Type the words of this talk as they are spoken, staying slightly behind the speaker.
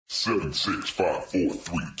Seven, 6, 5, 4,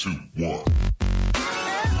 3, 2, 1.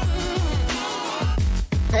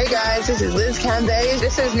 Hey guys, this is Liz Cambage.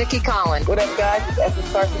 This is Nikki Collins. What up, guys? It's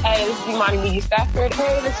Essence Carson. Hey, this is Imani McGee Stafford.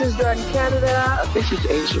 Hey, this is Jordan Canada. This is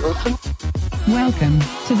Asia Wilson. Welcome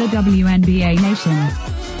to the WNBA Nation.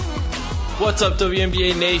 What's up,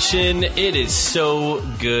 WNBA Nation? It is so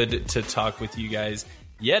good to talk with you guys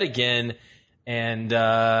yet again. And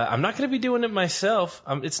I'm not going to be doing it myself.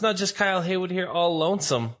 It's not just Kyle Haywood here all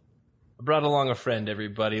lonesome. I brought along a friend,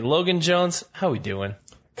 everybody. Logan Jones, how we doing?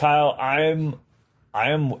 Kyle, I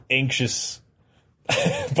am anxious,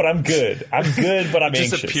 but I'm good. I'm good, but I'm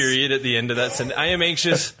just anxious. Just a period at the end of that sentence. I am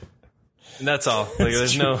anxious, and that's all. Like,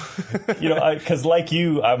 there's no... because like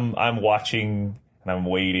you, I'm watching, and I'm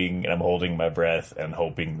waiting, and I'm holding my breath, and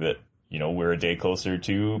hoping that, we're a day closer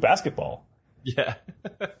to basketball. Yeah.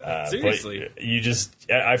 Seriously.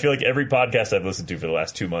 But I feel like every podcast I've listened to for the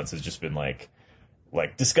last 2 months has just been like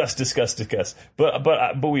discuss.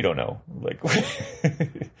 But we don't know. Like,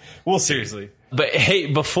 we'll see. Seriously. But hey,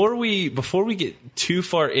 before we get too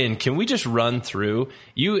far in, can we just run through?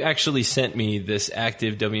 You actually sent me this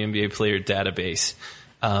active WNBA player database.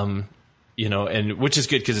 And which is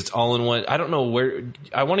good because it's all in one. I don't know where.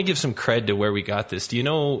 I want to give some cred to where we got this. Do you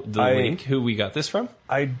know the link? Who we got this from?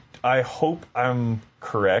 I hope I'm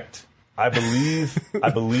correct. I believe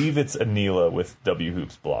it's Anila with W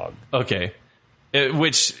Hoops blog. Okay,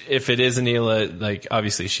 which if it is Anila, like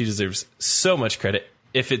obviously she deserves so much credit.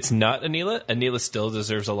 If it's not Anila still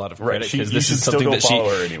deserves a lot of credit because this is something that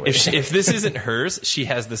anyway. If this isn't hers, she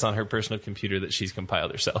has this on her personal computer that she's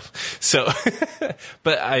compiled herself. So,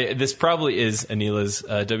 but this probably is Anila's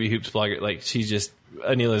W Hoops blogger. Like she's just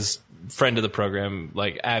Anila's friend of the program.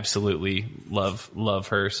 Like absolutely love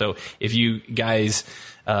her. So if you guys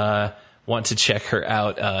want to check her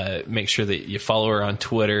out, make sure that you follow her on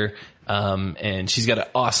Twitter. And she's got an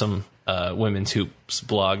awesome women's hoops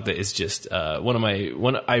blog that is just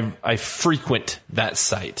I frequent that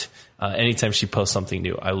site. Anytime she posts something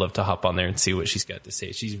new, I love to hop on there and see what she's got to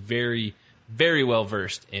say. She's very, very well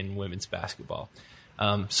versed in women's basketball.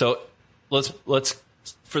 So let's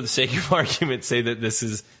for the sake of argument say that this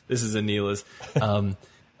is Anila's,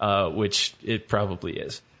 which it probably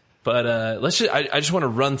is. But I just want to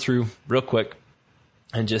run through real quick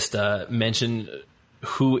and just mention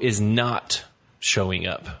who is not showing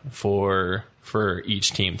up for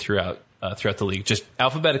each team throughout the league, just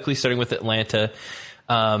alphabetically, starting with Atlanta.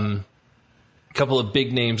 A couple of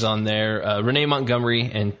big names on there. Renee Montgomery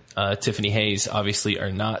and Tiffany Hayes obviously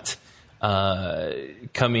are not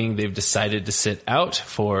coming. They've decided to sit out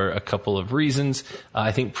for a couple of reasons.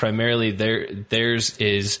 I think primarily theirs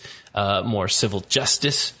is more civil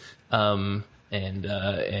justice and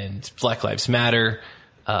Black Lives Matter.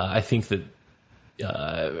 I think that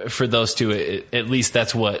for those two, at least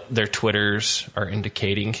that's what their Twitters are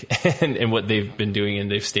indicating and what they've been doing,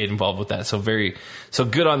 and they've stayed involved with that. So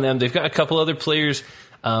good on them. They've got a couple other players.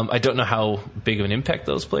 I don't know how big of an impact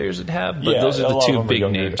those players would have, but those are the two big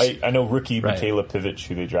names. I know rookie Michaela Pivich,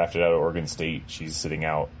 who they drafted out of Oregon State. She's sitting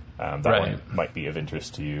out. That one might be of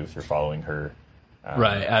interest to you if you're following her.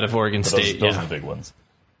 Out of Oregon State. Those are the big ones.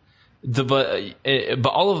 But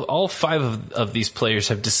all five of these players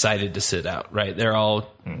have decided to sit out, right? They're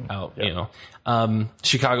all out,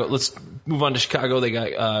 Chicago, let's move on to Chicago. They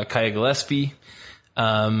got Kaya Gillespie.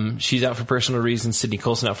 She's out for personal reasons. Sydney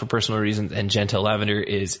Colson out for personal reasons. And Jantel Lavender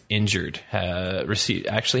is injured.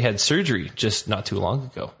 Actually had surgery just not too long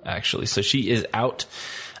ago, actually. So she is out.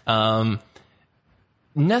 Nothing,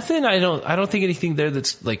 I don't think anything there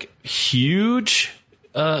that's like huge.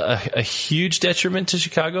 A huge detriment to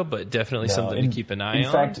Chicago, but definitely something to keep an eye on.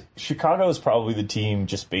 In fact, Chicago is probably the team,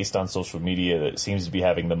 just based on social media, that seems to be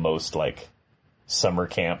having the most like summer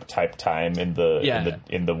camp type time in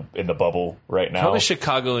the bubble right now. Probably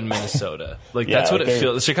Chicago and Minnesota. That's what it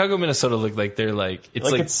feels. Chicago and Minnesota look like they're like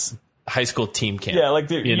it's high school team camp. Yeah, like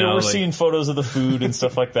we're seeing photos of the food and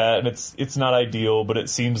stuff like that, and it's not ideal, but it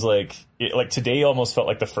seems like today almost felt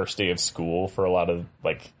like the first day of school for a lot of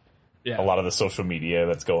a lot of the social media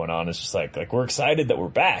that's going on. Is just like we're excited that we're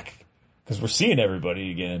back because we're seeing everybody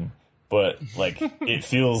again. But it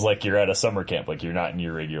feels like you're at a summer camp. Like you're not in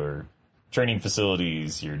your regular training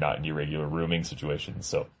facilities. You're not in your regular rooming situations.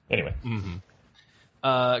 So anyway,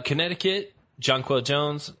 Connecticut, Jonquel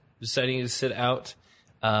Jones deciding to sit out.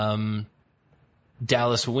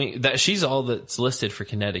 Dallas Wing, she's all that's listed for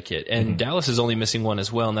Connecticut, and Dallas is only missing one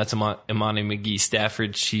as well, and that's Imani McGee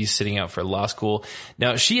Stafford. She's sitting out for law school.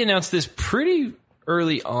 Now, she announced this pretty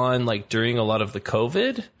early on, like during a lot of the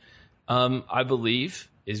COVID, I believe,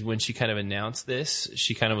 is when she kind of announced this.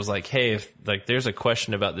 She kind of was like, hey, if like there's a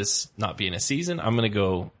question about this not being a season, I'm going to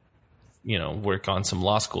go work on some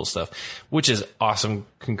law school stuff, which is awesome.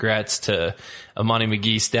 Congrats to Imani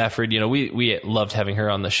McGee Stafford. We loved having her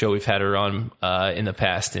on the show. We've had her on in the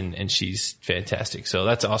past, and she's fantastic. So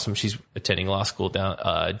that's awesome. She's attending law school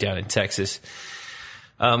down in Texas.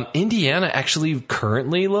 Indiana actually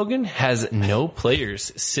currently, Logan, has no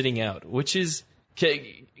players sitting out, which is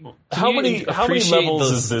how many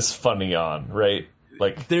levels is this funny on, right?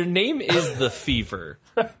 Like, their name is the Fever.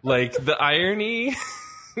 Like, the irony.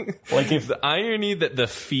 Like, if the irony that the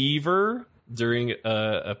Fever during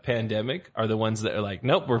a pandemic are the ones that are like,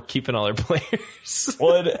 nope, we're keeping all our players.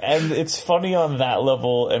 Well, and it's funny on that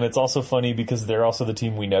level, and it's also funny because they're also the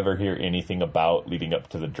team we never hear anything about leading up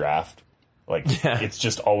to the draft. Like, It's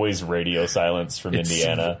just always radio silence from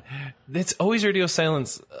Indiana. It's always radio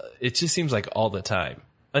silence. It just seems like all the time.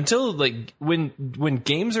 Until, like, when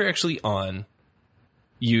games are actually on,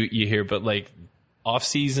 you hear, but, like,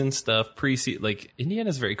 off-season stuff, pre-season, like,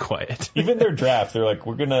 Indiana's very quiet. Even their draft, they're like,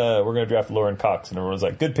 we're gonna draft Lauren Cox, and everyone's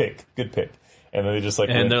like, good pick. And then they just, like,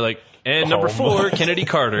 and they're like, and number 4, Kennedy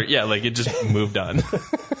Carter. Yeah, like, it just moved on.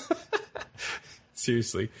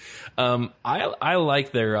 Seriously. I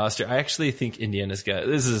like their roster. I actually think Indiana's got,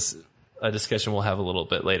 this is a discussion we'll have a little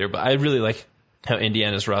bit later, but I really like how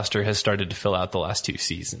Indiana's roster has started to fill out the last 2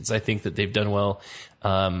 seasons. I think that they've done well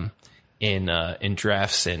in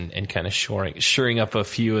drafts and kind of shoring up a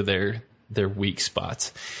few of their weak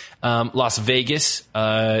spots. Las Vegas,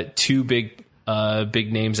 2 big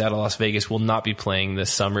names out of Las Vegas will not be playing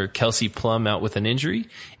this summer. Kelsey Plum out with an injury,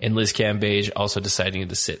 and Liz Cambage also deciding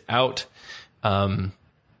to sit out.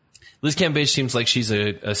 Liz Cambage seems like she's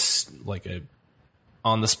a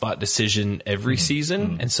on the spot decision every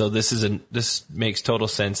season, and so this makes total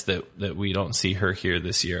sense that we don't see her here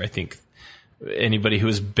this year. I think anybody who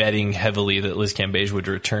is betting heavily that Liz Cambage would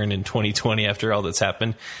return in 2020 after all that's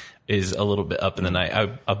happened is a little bit up in the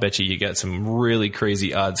night. I'll bet you got some really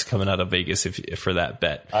crazy odds coming out of Vegas for that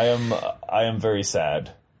bet. I am very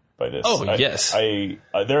sad by this. Oh, yes. There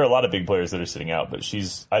are a lot of big players that are sitting out, but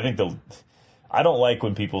I don't like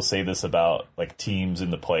when people say this about, like, teams in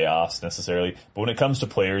the playoffs necessarily, but when it comes to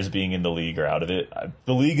players being in the league or out of it,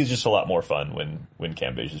 the league is just a lot more fun when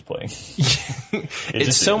Cambage is playing.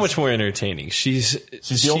 It's so much more entertaining. She's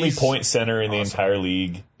the only point center in the entire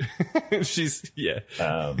league. And Liz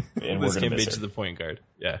Cambage is the point guard.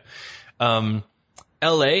 Yeah.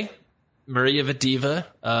 LA, Maria Vadiva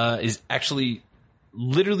is actually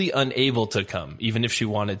literally unable to come, even if she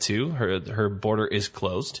wanted to. Her border is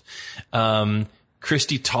closed.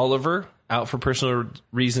 Christy Tolliver out for personal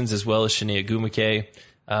reasons, as well as Shania Gumake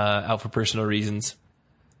out for personal reasons.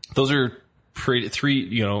 Those are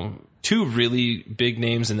 2 really big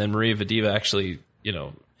names, and then Maria Vadiva actually,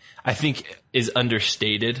 I think is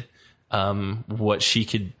understated what she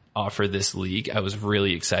could offer this league. I was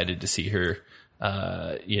really excited to see her,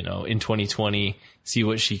 in 2020, see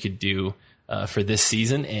what she could do for this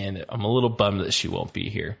season, and I'm a little bummed that she won't be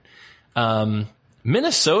here.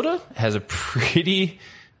 Minnesota has a pretty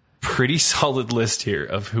solid list here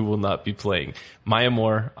of who will not be playing. Maya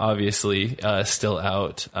Moore, obviously, still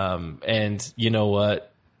out. And you know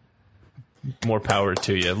what? More power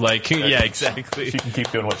to you. Like, yeah, exactly. She can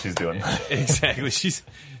keep doing what she's doing. Exactly.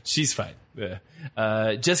 She's fine. Yeah.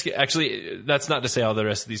 Jessica, actually, that's not to say all the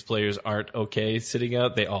rest of these players aren't okay sitting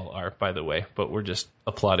out. They all are, by the way, but we're just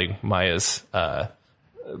applauding Maya's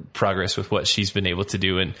progress with what she's been able to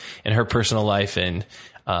do in her personal life. And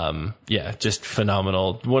just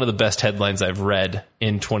phenomenal. One of the best headlines I've read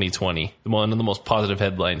in 2020. One of the most positive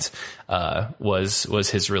headlines was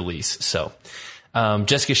his release. So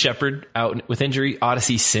Jessica Shepard out with injury.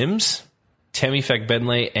 Odyssey Sims, Tammy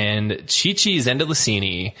Fagbenle, and Chi-Chi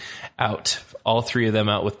Zendelicini out. All 3 of them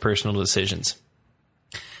out with personal decisions.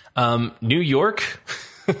 New York,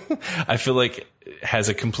 I feel like, has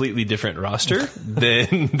a completely different roster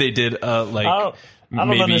than they did I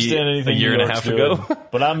don't understand anything a year and a half ago.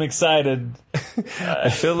 But I'm excited. I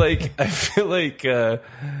feel like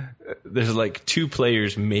there's like 2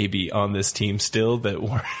 players maybe on this team still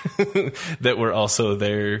that were also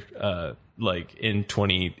there like in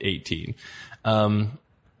 2018.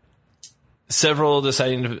 Several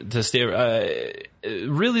deciding to stay.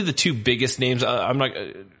 Really, the 2 biggest names.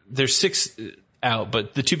 There's 6 out,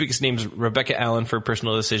 but the 2 biggest names: Rebecca Allen for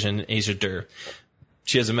personal decision, Asia Durr.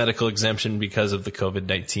 She has a medical exemption because of the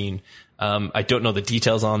COVID-19. I don't know the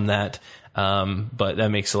details on that, but that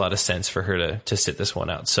makes a lot of sense for her to sit this one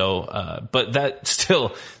out. So, but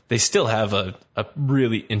they still have a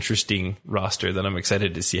really interesting roster that I'm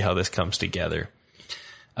excited to see how this comes together.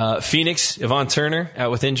 Phoenix, Yvonne Turner out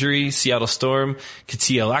with injury. Seattle Storm,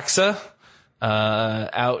 Katia Laksa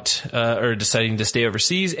out or deciding to stay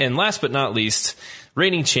overseas. And last but not least,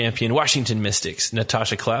 reigning champion Washington Mystics,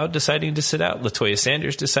 Natasha Cloud deciding to sit out, Latoya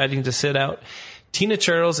Sanders deciding to sit out, Tina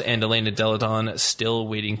Charles and Elena Delle Donne still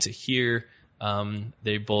waiting to hear.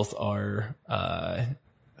 They both are,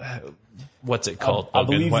 what's it called? I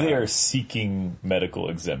believe they are seeking medical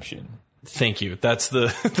exemption. Thank you. That's the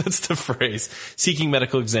phrase. Seeking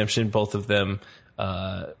medical exemption, both of them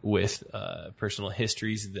with personal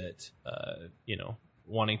histories that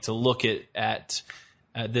wanting to look at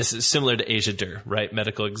this is similar to Asia Dur, right?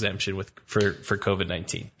 Medical exemption for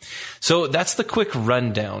COVID-19. So that's the quick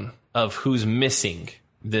rundown of who's missing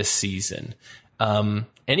this season.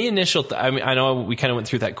 Any initial? I know we kind of went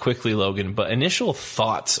through that quickly, Logan, but initial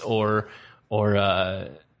thoughts or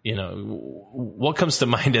what comes to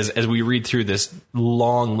mind as we read through this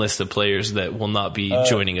long list of players that will not be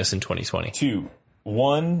joining us in 2020? Two.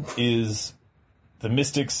 One is the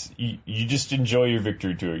Mystics. You just enjoy your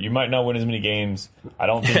victory tour. You might not win as many games. I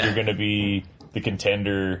don't think you're going to be the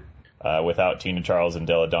contender without Tina Charles and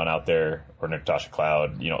Delle Donne out there, or Natasha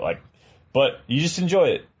Cloud. But you just enjoy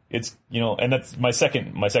it. It's and that's my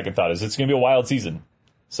second thought is it's going to be a wild season.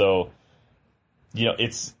 So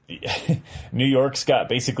it's New York's got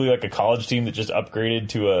basically like a college team that just upgraded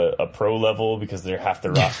to a pro level because they're half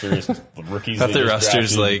their roster is rookies. Half their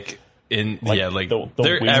rosters their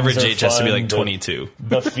average age has to be like 22.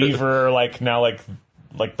 The Fever are like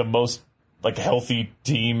the most like healthy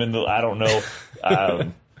team in the I don't know.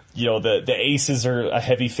 The Aces are a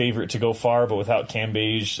heavy favorite to go far, but without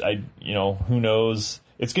Cambage, who knows?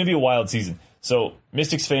 It's going to be a wild season. So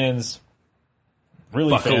Mystics fans,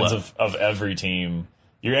 really Buckle fans of every team,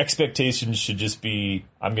 your expectations should just be,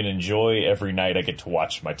 I'm going to enjoy every night I get to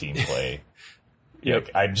watch my team play. Yep.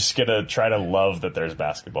 I'm just going to try to love that there's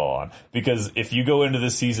basketball on. Because if you go into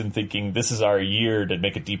this season thinking this is our year to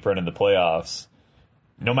make a deep run in the playoffs,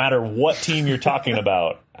 no matter what team you're talking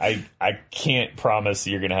about, I can't promise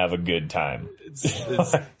you're going to have a good time.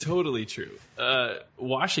 It's totally true.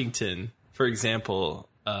 Washington, for example,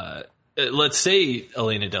 let's say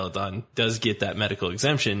Elena Delle Donne does get that medical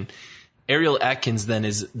exemption. Ariel Atkins then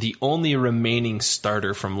is the only remaining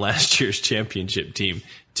starter from last year's championship team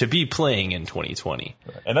to be playing in 2020.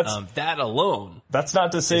 And that's that alone. That's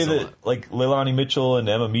not to say that like Leilani Mitchell and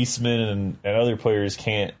Emma Meesman and other players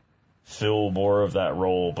can't fill more of that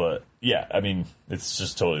role, but yeah, I mean, it's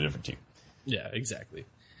just a totally different team. Yeah, exactly.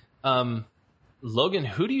 Logan,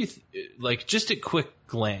 who do you just a quick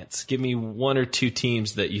glance, give me one or two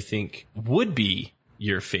teams that you think would be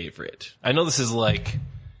your favorite. I know this is like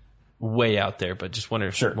way out there, but just one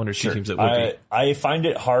or two teams that would be. I find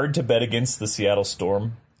it hard to bet against the Seattle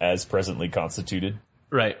Storm as presently constituted.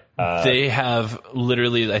 Right. They have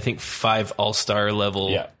literally, I think, 5 all-star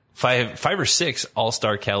level, 5 or 6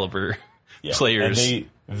 all-star caliber players. And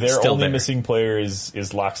their only missing player is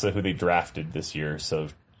Laxa, who they drafted this year, so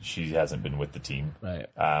she hasn't been with the team. Right.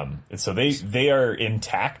 And so they are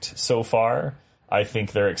intact so far. I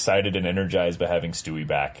think they're excited and energized by having Stewie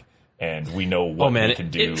back, and we know what they can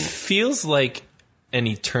do. It feels like an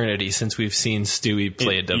eternity since we've seen Stewie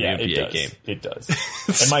play a WNBA game. It does.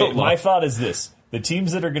 And my thought is this. The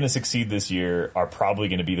teams that are going to succeed this year are probably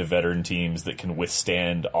going to be the veteran teams that can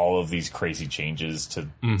withstand all of these crazy changes to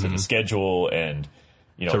the schedule and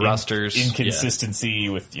to rosters, inconsistency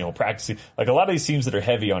with practicing. Like a lot of these teams that are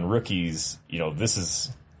heavy on rookies,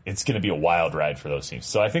 it's going to be a wild ride for those teams.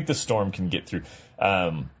 So I think the Storm can get through.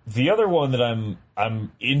 The other one that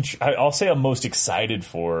I'll say I'm most excited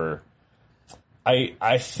for.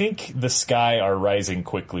 I think the Sky are rising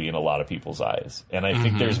quickly in a lot of people's eyes, and I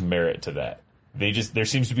think there's merit to that. There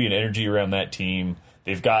seems to be an energy around that team.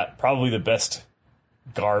 They've got probably the best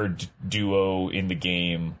guard duo in the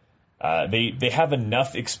game. They have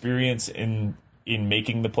enough experience in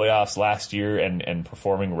making the playoffs last year and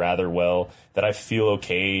performing rather well that I feel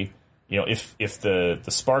okay. If the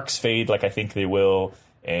sparks fade like I think they will,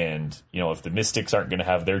 and if the Mystics aren't going to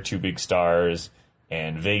have their 2 big stars,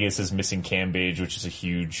 and Vegas is missing Cambage, which is a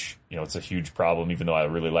huge problem, even though I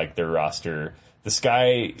really like their roster. The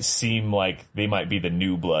Sky seem like they might be the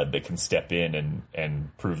new blood that can step in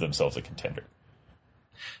and prove themselves a contender.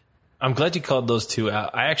 I'm glad you called those 2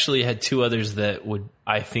 out. I actually had 2 others that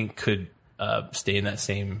I think could stay in that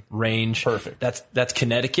same range. Perfect. That's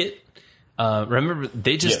Connecticut. Remember,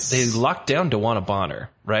 they locked down DeWanna Bonner,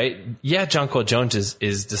 right? Yeah, Jonquel Jones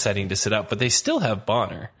is deciding to sit out, but they still have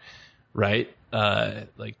Bonner, right?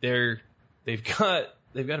 They've got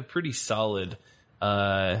a pretty solid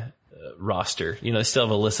roster. They still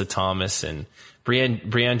have Alyssa Thomas and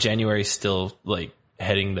Brianne January still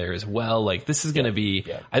heading there as well. This is going to be,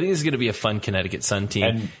 I think this is going to be a fun Connecticut Sun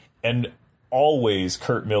team. And always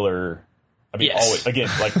Kurt Miller. I mean, Yes. always. Again,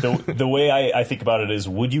 like the way I think about it is,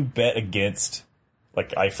 would you bet against?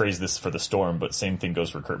 Like I phrase this for the Storm, but same thing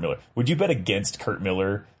goes for Kurt Miller. Would you bet against Kurt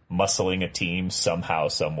Miller muscling a team somehow,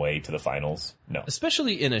 some way to the finals? No.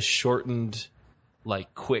 Especially in a shortened,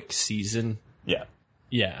 like, quick season. Yeah.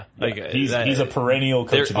 Yeah. Like He's a perennial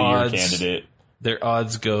Coach of the Year candidate. Their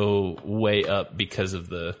odds go way up because of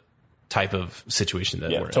the type of situation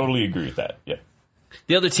that we're in. Totally agree with that. Yeah.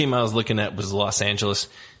 The other team I was looking at was Los Angeles,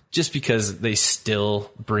 just because they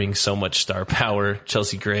still bring so much star power.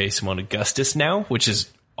 Chelsea Gray, Simone Augustus now, which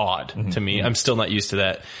is odd to me. I'm still not used to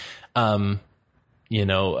that.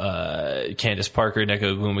 Candace Parker,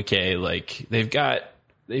 Neko Ogwumike, like they've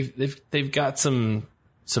got some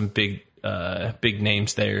big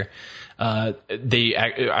names there.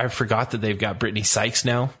 I forgot that they've got Brittany Sykes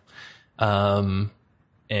now.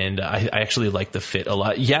 And I actually like the fit a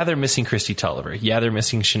lot. Yeah, they're missing Christy Tolliver. Yeah, they're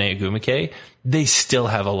missing Shanae Ogwumike. They still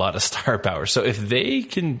have a lot of star power. So if they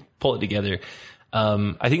can pull it together,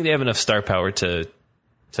 I think they have enough star power to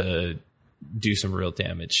do some real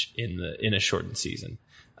damage in a shortened season.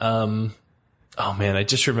 Oh man, I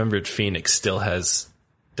just remembered Phoenix still has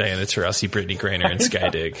Diana Taurasi, Brittany Griner, and Sky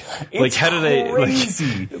Dig. Like, how do they?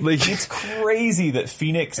 Like, it's crazy that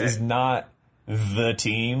Phoenix is not the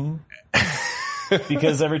team.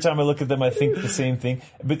 Because every time I look at them, I think the same thing.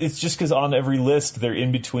 But it's just because on every list, they're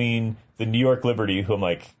in between the New York Liberty, who I'm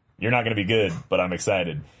like, you're not going to be good, but I'm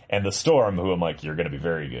excited. And the Storm, who I'm like, you're going to be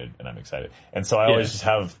very good, and I'm excited. And so I always just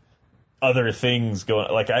have other things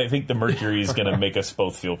going. Like, I think the Mercury is going to make us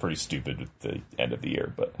both feel pretty stupid at the end of the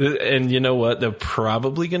year. And you know what? They're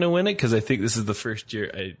probably going to win it, because I think this is the first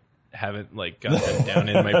year I haven't got them down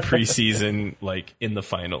in my preseason, in the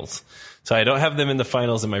finals. So I don't have them in the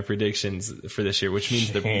finals in my predictions for this year, which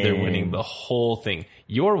means they're winning the whole thing.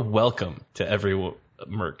 You're welcome to every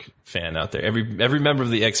Merc fan out there. Every member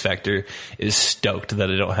of the X Factor is stoked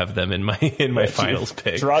that I don't have them in my finals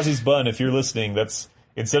pick. Tarazi's bun, if you're listening, that's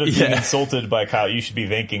instead of being insulted by Kyle, you should be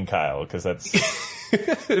thanking Kyle, because that's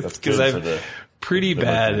because I'm pretty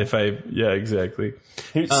bad exactly.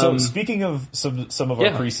 So speaking of some of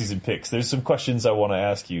our preseason picks, there's some questions I want to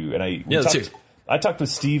ask you, and I talked with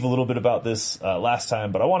Steve a little bit about this last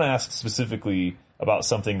time, but I want to ask specifically about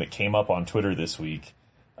something that came up on Twitter this week.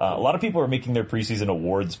 A lot of people are making their preseason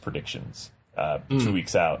awards predictions 2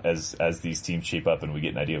 weeks out as these teams shape up and we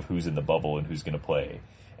get an idea of who's in the bubble and who's going to play.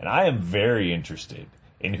 And I am very interested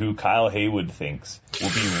in who Kyle Haywood thinks will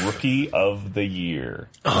be Rookie of the Year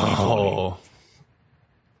 2020.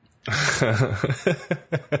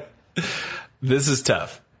 This is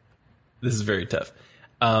tough. This is very tough.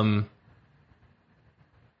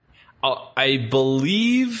 I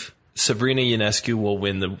believe Sabrina Ionescu will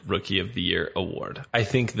win the Rookie of the Year award. I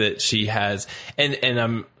think that she has,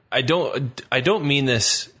 and I don't mean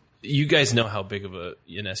this. You guys know how big of a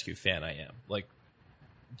Ionescu fan I am. Like,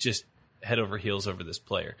 just head over heels over this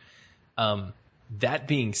player. That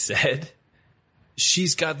being said,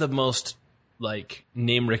 she's got the most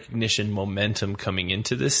name recognition momentum coming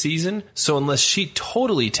into this season. So unless she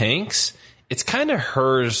totally tanks, it's kind of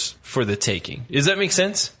hers for the taking. Does that make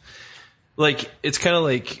sense? It's kind of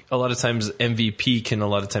like a lot of times MVP can a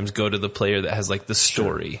lot of times go to the player that has the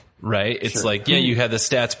story, right? It's you had the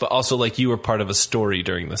stats, but also you were part of a story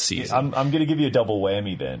during the season. I'm going to give you a double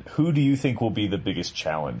whammy then. Who do you think will be the biggest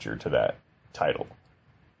challenger to that title?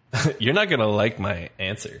 You're not going to like my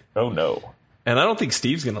answer. Oh, no. And I don't think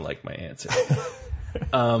Steve's going to like my answer.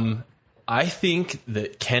 I think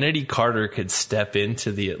that Kennedy Carter could step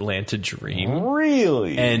into the Atlanta Dream.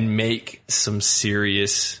 Really? And make some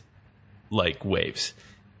serious waves.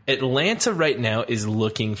 Atlanta right now is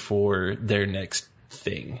looking for their next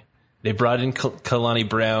thing. They brought in Kalani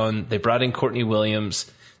Brown. They brought in Courtney Williams.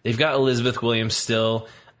 They've got Elizabeth Williams still.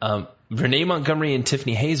 Renee Montgomery and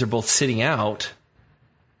Tiffany Hayes are both sitting out.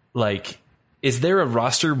 Is there a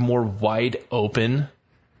roster more wide open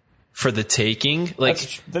for the taking?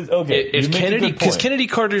 If Kennedy, because Kennedy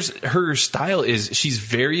Carter's, her style is, she's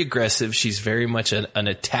very aggressive. She's very much an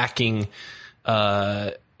attacking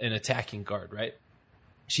guard, right?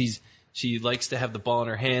 She likes to have the ball in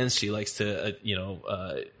her hands. She likes to,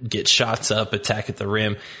 get shots up, attack at the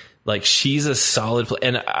rim. She's a solid player.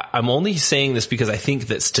 And I'm only saying this because I think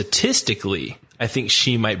that statistically, I think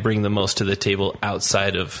she might bring the most to the table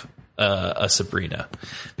outside of a Sabrina,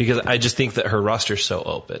 because I just think that her roster's so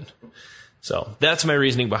open. So that's my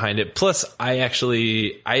reasoning behind it. Plus, I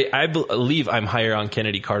believe I'm higher on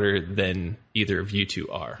Kennedy Carter than either of you two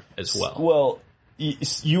are as well. Well,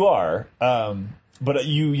 you are. But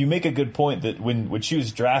you make a good point that when she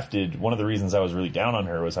was drafted, one of the reasons I was really down on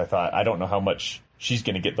her was I thought, I don't know how much she's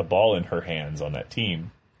going to get the ball in her hands on that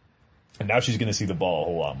team. And now she's going to see the ball a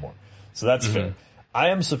whole lot more. So that's fair. I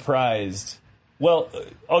am surprised. Well,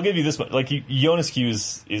 I'll give you this one. Like,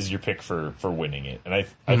 Ionescu is your pick for winning it. And I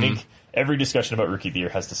think every discussion about Rookie of the Year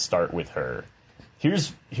has to start with her.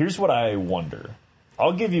 Here's what I wonder.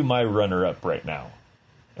 I'll give you my runner-up right now.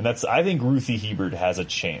 And that's, I think Ruthie Hebert has a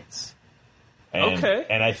chance.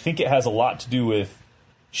 And I think it has a lot to do with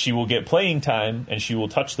she will get playing time and she will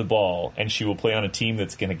touch the ball and she will play on a team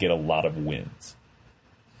that's going to get a lot of wins.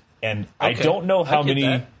 And I don't know how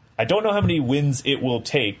many wins it will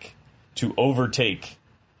take to overtake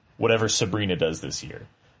whatever Sabrina does this year.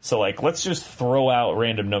 So, like, let's just throw out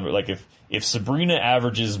random number. Like, if Sabrina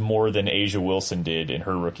averages more than Asia Wilson did in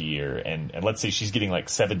her rookie year, and let's say she's getting like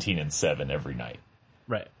 17 and 7 every night,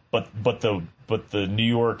 right? But the New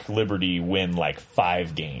York Liberty win like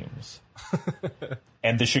 5 games,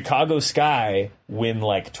 and the Chicago Sky win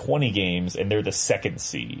like 20 games, and they're the 2nd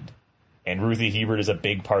seed. And Ruthie Hebert is a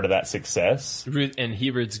big part of that success. And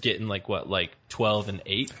Hebert's getting like 12 and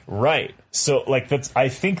 8, right? So like I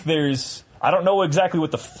think I don't know exactly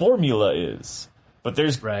what the formula is, but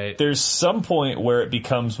there's some point where it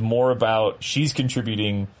becomes more about she's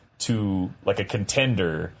contributing to like a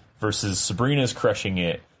contender versus Sabrina's crushing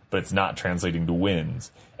it, but it's not translating to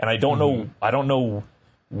wins. And I don't know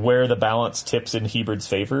where the balance tips in Hebert's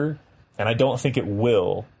favor, and I don't think it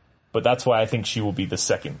will. But that's why I think she will be the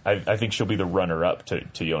second. I think she'll be the runner-up to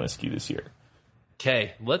Ionescu this year.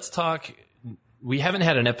 Okay, let's talk. We haven't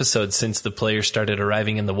had an episode since the players started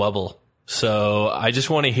arriving in the Wubble. So I just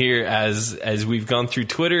want to hear, as we've gone through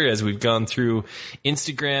Twitter, as we've gone through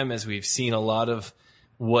Instagram, as we've seen a lot of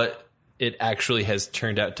what it actually has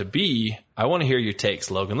turned out to be, I want to hear your takes,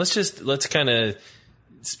 Logan. Let's kind of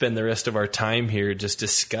spend the rest of our time here just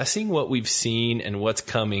discussing what we've seen and what's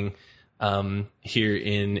coming here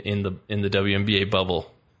in the WNBA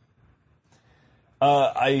bubble.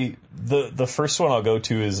 The first one I'll go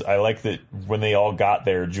to is I like that when they all got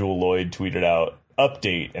there, Jewel Lloyd tweeted out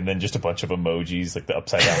update and then just a bunch of emojis, like the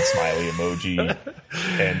upside down smiley emoji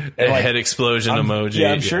and like, head explosion emoji.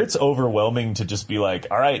 Yeah, I'm sure it's overwhelming to just be like,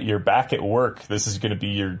 all right, you're back at work. This is going to be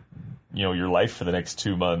your life for the next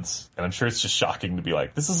 2 months. And I'm sure it's just shocking to be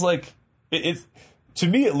like, this is like, to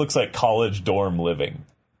me, it looks like college dorm living.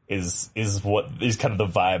 Is what is kind of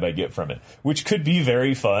the vibe I get from it, which could be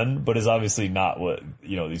very fun, but is obviously not what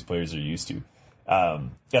these players are used to.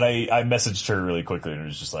 And I messaged her really quickly and it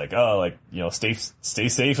was just like, oh, like stay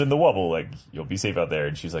safe in the Wubble, like you'll be safe out there.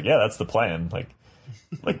 And she's like, yeah, that's the plan. Like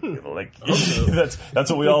that's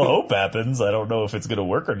what we all hope happens. I don't know if it's gonna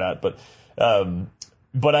work or not, but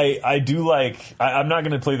I do like. I'm not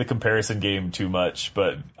going to play the comparison game too much,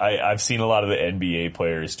 but I've seen a lot of the NBA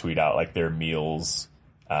players tweet out like their meals.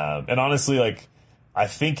 And honestly, like, I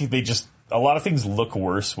think a lot of things look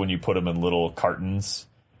worse when you put them in little cartons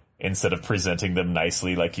instead of presenting them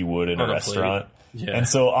nicely like you would in a restaurant. Yeah. And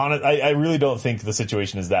so I really don't think the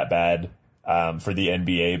situation is that bad, for the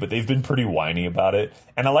NBA, but they've been pretty whiny about it.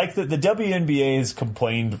 And I like that the WNBA has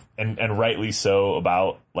complained and rightly so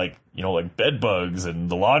about like bed bugs and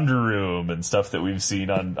the laundry room and stuff that we've seen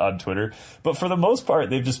on Twitter. But for the most part,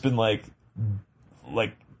 they've just been like,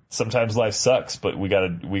 sometimes life sucks, but we got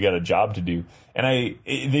a job to do. And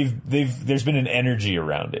there's been an energy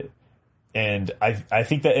around it. And I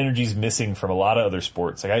think that energy is missing from a lot of other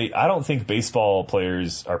sports. Like I don't think baseball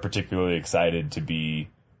players are particularly excited to be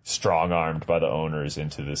strong-armed by the owners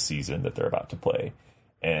into this season that they're about to play.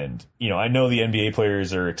 And, I know the NBA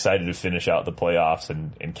players are excited to finish out the playoffs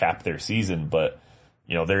and cap their season, but,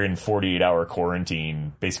 they're in 48-hour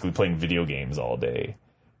quarantine, basically playing video games all day.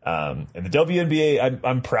 And the WNBA,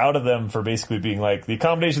 I'm proud of them for basically being like, the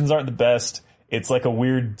accommodations aren't the best. It's like a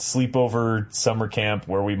weird sleepover summer camp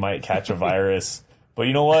where we might catch a virus. But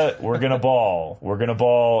you know what? We're going to ball. We're going to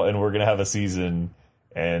ball and we're going to have a season.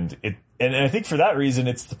 And I think for that reason,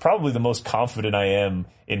 it's probably the most confident I am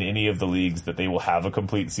in any of the leagues that they will have a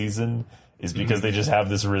complete season is because they just have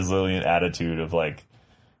this resilient attitude of like,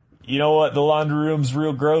 you know what? The laundry room's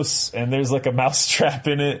real gross and there's like a mouse trap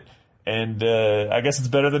in it. And I guess it's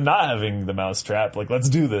better than not having the mouse trap. Like, let's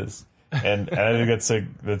do this. And I think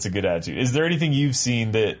that's a good attitude. Is there anything you've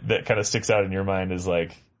seen that kind of sticks out in your mind as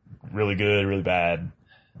like really good, really bad?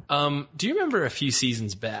 Do you remember a few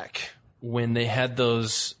seasons back when they had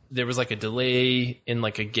there was like a delay in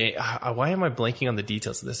like a game? Why am I blanking on the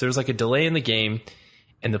details of this? There was like a delay in the game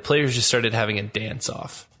and the players just started having a dance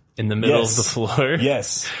off in the middle of the floor.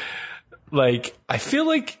 Yes. Like, I feel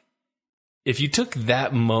like if you took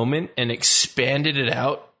that moment and expanded it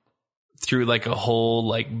out through like a whole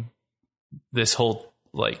like this whole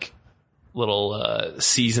like little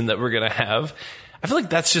season that we're gonna have, I feel like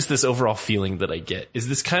that's just this overall feeling that I get. Is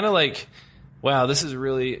this kind of like, wow, this is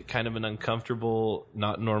really kind of an uncomfortable,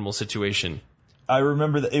 not normal situation. I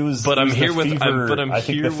remember that it was. But it I'm was here the with. Fever, I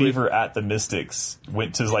think the Fever at the Mystics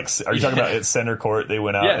went to like. Are you talking about at center court? They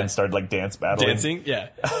went out and started like dance battling. Dancing, yeah.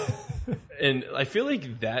 And I feel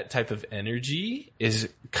like that type of energy is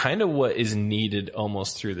kind of what is needed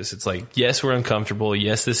almost through this. It's like, yes, we're uncomfortable.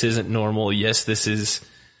 Yes, this isn't normal. Yes, this is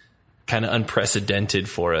kind of unprecedented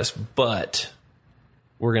for us. But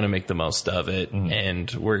we're gonna make the most of it,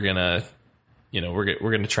 and we're gonna. We're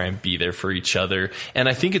going to try and be there for each other. And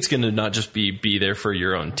I think it's going to not just be there for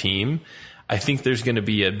your own team. I think there's going to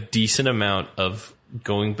be a decent amount of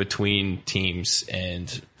going between teams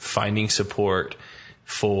and finding support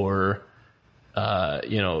for,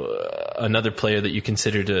 another player that you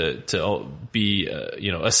consider to be,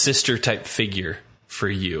 a sister type figure for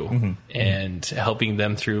you, and helping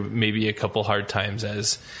them through maybe a couple hard times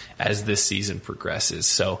as this season progresses.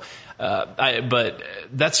 So, but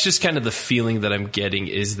that's just kind of the feeling that I'm getting,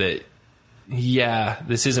 is that, yeah,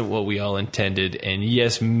 this isn't what we all intended. And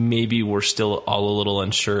yes, maybe we're still all a little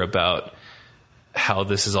unsure about how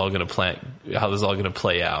this is all going to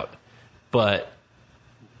play out, but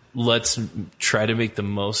let's try to make the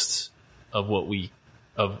most of what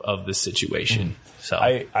of this situation. So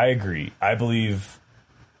I agree. I believe,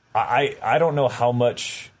 I don't know how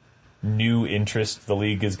much new interest the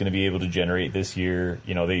league is going to be able to generate this year.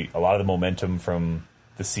 A lot of the momentum from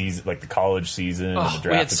the season, like the college season and the draft,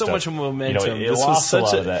 we had so much momentum. It lost a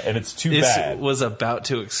lot of that, and it's too bad. It was about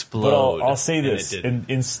to explode. But I'll say this: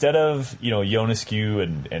 instead of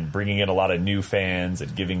Ionescu and bringing in a lot of new fans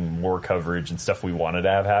and giving more coverage and stuff we wanted to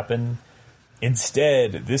have happen,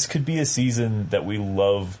 instead this could be a season that we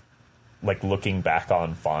love, like looking back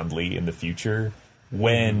on fondly in the future.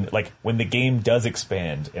 When the game does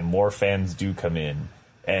expand and more fans do come in,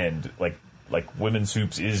 and like women's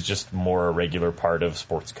hoops is just more a regular part of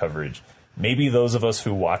sports coverage, maybe those of us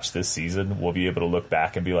who watch this season will be able to look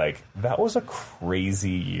back and be like, that was a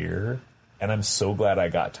crazy year, and I'm so glad I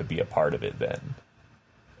got to be a part of it then.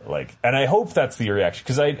 And I hope that's the reaction,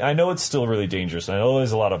 because I know it's still really dangerous. I know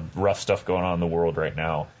there's a lot of rough stuff going on in the world right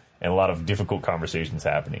now and a lot of difficult conversations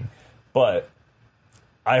happening, but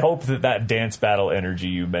I hope that dance battle energy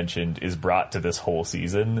you mentioned is brought to this whole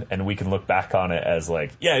season, and we can look back on it as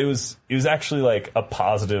like, yeah, it was actually like a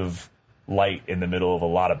positive light in the middle of a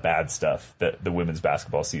lot of bad stuff. That the women's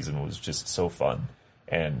basketball season was just so fun,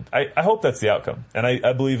 and I hope that's the outcome, and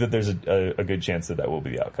I believe that there's a good chance that will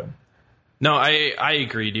be the outcome. No, I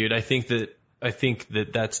agree, dude. I think that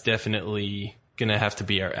that's definitely gonna have to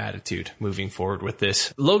be our attitude moving forward with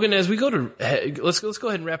this. Logan, as we go to let's go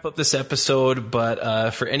ahead and wrap up this episode,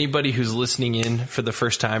 but for anybody who's listening in for the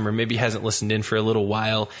first time, or maybe hasn't listened in for a little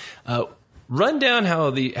while, run down how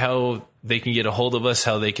they can get a hold of us,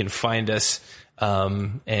 how they can find us,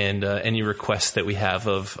 and any requests that we have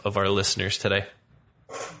of our listeners today.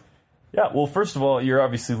 Yeah, well, first of all, you're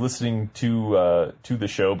obviously listening to the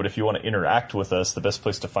show, but if you want to interact with us, the best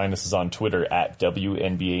place to find us is on Twitter at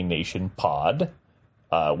WNBA Nation Pod.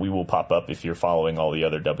 We will pop up if you're following all the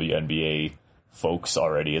other WNBA folks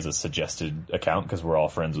already as a suggested account, because we're all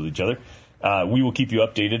friends with each other. We will keep you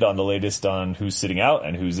updated on the latest on who's sitting out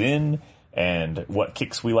and who's in, and what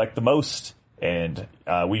kicks we like the most. And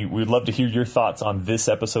we'd love to hear your thoughts on this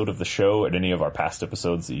episode of the show and any of our past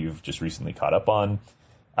episodes that you've just recently caught up on.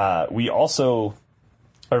 We also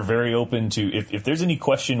are very open to, if there's any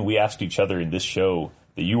question we asked each other in this show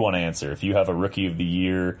that you want to answer, if you have a Rookie of the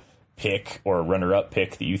Year pick or a runner-up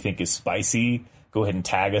pick that you think is spicy, go ahead and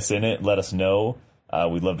tag us in it. Let us know.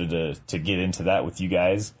 We'd love to get into that with you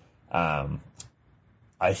guys. I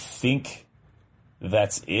think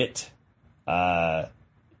that's it. Let's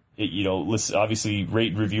obviously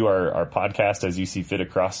rate and review our podcast as you see fit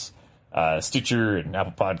across Stitcher and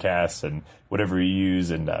Apple Podcasts and whatever you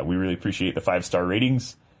use, and we really appreciate the 5-star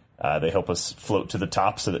ratings. They help us float to the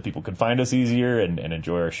top so that people can find us easier and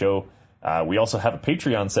enjoy our show. We also have a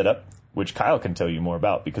Patreon set up, which Kyle can tell you more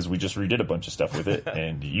about, because we just redid a bunch of stuff with it,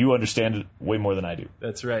 and you understand it way more than I do.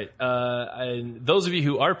 That's right. And those of you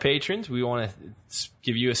who are patrons, we want to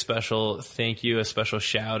give you a special thank you, a special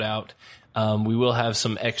shout out. We will have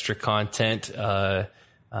some extra content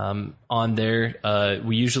on there.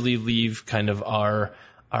 We usually leave kind of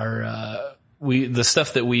the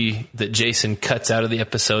stuff that Jason cuts out of the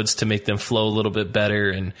episodes to make them flow a little bit better,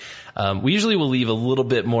 and we usually will leave a little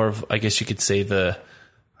bit more of, I guess you could say,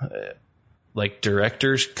 like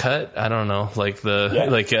director's cut. I don't know, like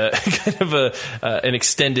kind of an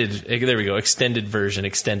extended. There we go, extended version,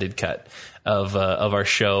 extended cut of our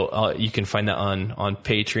show. You can find that on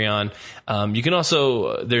Patreon. You can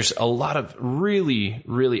also, there's a lot of really,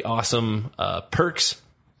 really awesome perks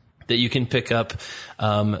that you can pick up.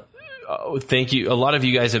 Thank you. A lot of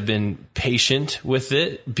you guys have been patient with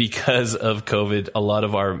it because of COVID. A lot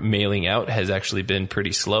of our mailing out has actually been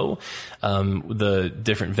pretty slow. The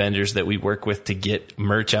different vendors that we work with to get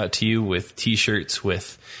merch out to you with t-shirts,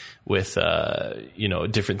 with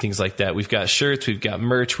different things like that. We've got shirts, we've got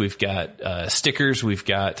merch, we've got stickers, we've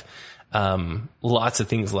got lots of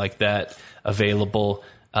things like that available.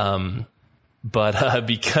 But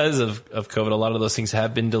because of COVID, a lot of those things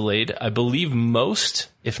have been delayed. I believe most,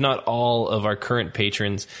 if not all, of our current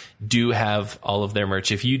patrons do have all of their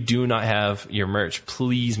merch. If you do not have your merch,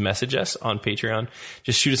 please message us on Patreon.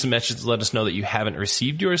 Just shoot us a message to let us know that you haven't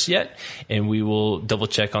received yours yet, and we will double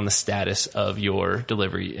check on the status of your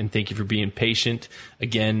delivery. And thank you for being patient.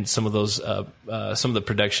 Again, some of the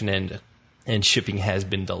production and shipping has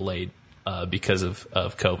been delayed because of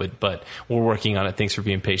COVID, but we're working on it. Thanks for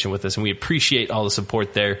being patient with us, and we appreciate all the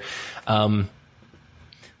support there. That's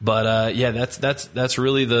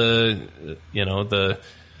really the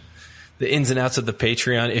ins and outs of the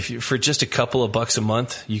Patreon. If you, for just a couple of bucks a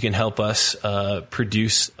month, you can help us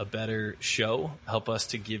produce a better show, help us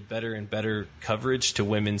to give better and better coverage to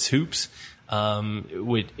women's hoops.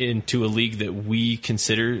 Into a league that we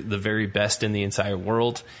consider the very best in the entire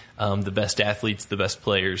world, the best athletes, the best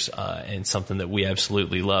players, and something that we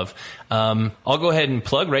absolutely love. I'll go ahead and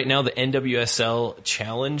plug right now. The NWSL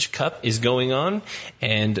Challenge Cup is going on,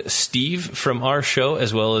 and Steve from our show,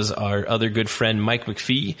 as well as our other good friend Mike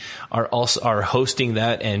McPhee, are hosting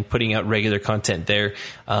that and putting out regular content there.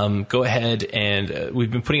 Go ahead, and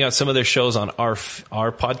we've been putting out some of their shows on our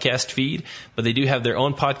podcast feed, but they do have their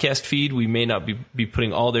own podcast feed. We may not be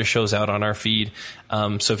putting all their shows out on our feed.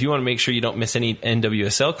 So if you want to make sure you don't miss any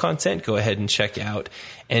NWSL content, go ahead and check out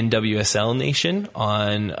NWSL Nation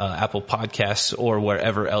on Apple Podcasts or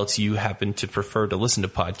wherever else you happen to prefer to listen to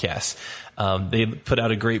podcasts. They put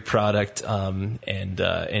out a great product, and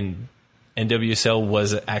NWSL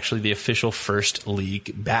was actually the official first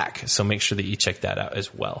league back. So make sure that you check that out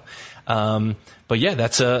as well. But yeah,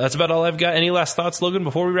 that's about all I've got. Any last thoughts, Logan,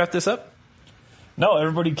 before we wrap this up? No,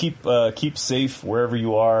 everybody keep safe wherever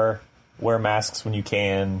you are. Wear masks when you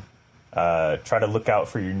can. Try to look out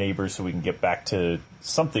for your neighbors so we can get back to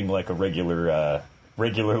something like a regular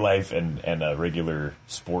life and regular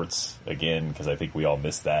sports again, because I think we all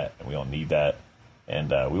miss that and we all need that,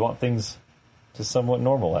 and we want things to somewhat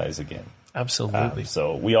normalize again. Absolutely.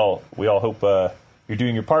 So we all hope you're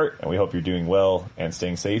doing your part, and we hope you're doing well and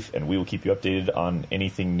staying safe, and we will keep you updated on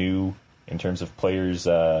anything new in terms of players'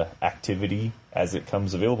 activity as it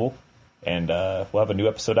comes available. And we'll have a new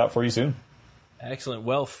episode out for you soon. Excellent.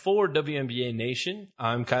 Well, for WNBA Nation,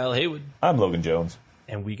 I'm Kyle Haywood. I'm Logan Jones.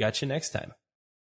 And we got you next time.